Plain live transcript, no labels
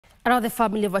Another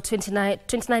family of a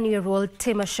 29-year-old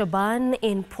Tema Shaban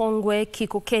in Pongwe,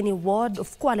 Kikokeni ward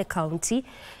of Kwale County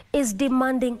is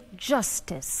demanding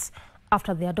justice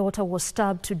after their daughter was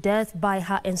stabbed to death by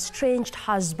her estranged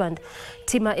husband.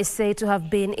 Tema is said to have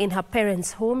been in her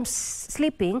parents' home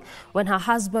sleeping when her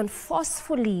husband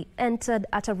forcefully entered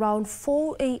at around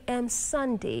 4 a.m.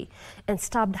 Sunday and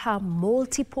stabbed her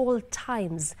multiple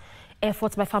times.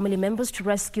 Efforts by family members to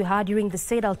rescue her during the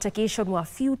said altercation were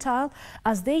futile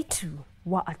as they too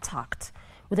were attacked.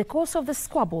 With the cause of the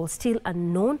squabble still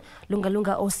unknown, Lunga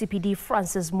Lunga OCPD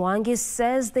Francis Mwangi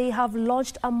says they have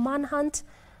launched a manhunt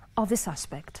of the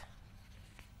suspect.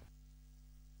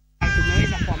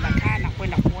 Tumeweza kuambatana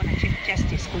kwenda kuona Chief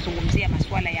Justice kuzungumzia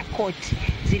masuala ya koti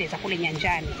zile za kule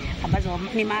nyanjani ambazo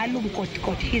ni maalum.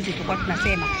 Koti hizi tulikuwa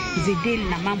tunasema zidili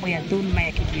na mambo ya dhulma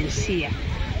ya kijinsia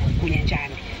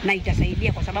kunyanjani, na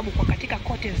itasaidia kwa sababu kwa katika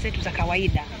koti zetu za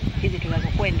kawaida hizi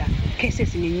tunazokwenda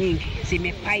cases ni nyingi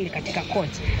zimepile katika court.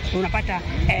 Unapata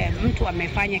mtu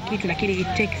amefanya kitu lakini it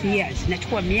takes years,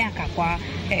 inachukua miaka kwa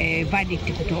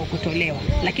verdict kutolewa.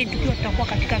 Lakini tukiwa tutakuwa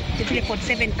katika zile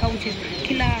 47 counties,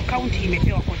 kila county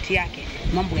imepewa koti yake,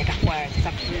 mambo yatakuwa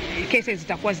cases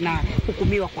zitakuwa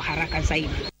zinahukumiwa kwa haraka zaidi.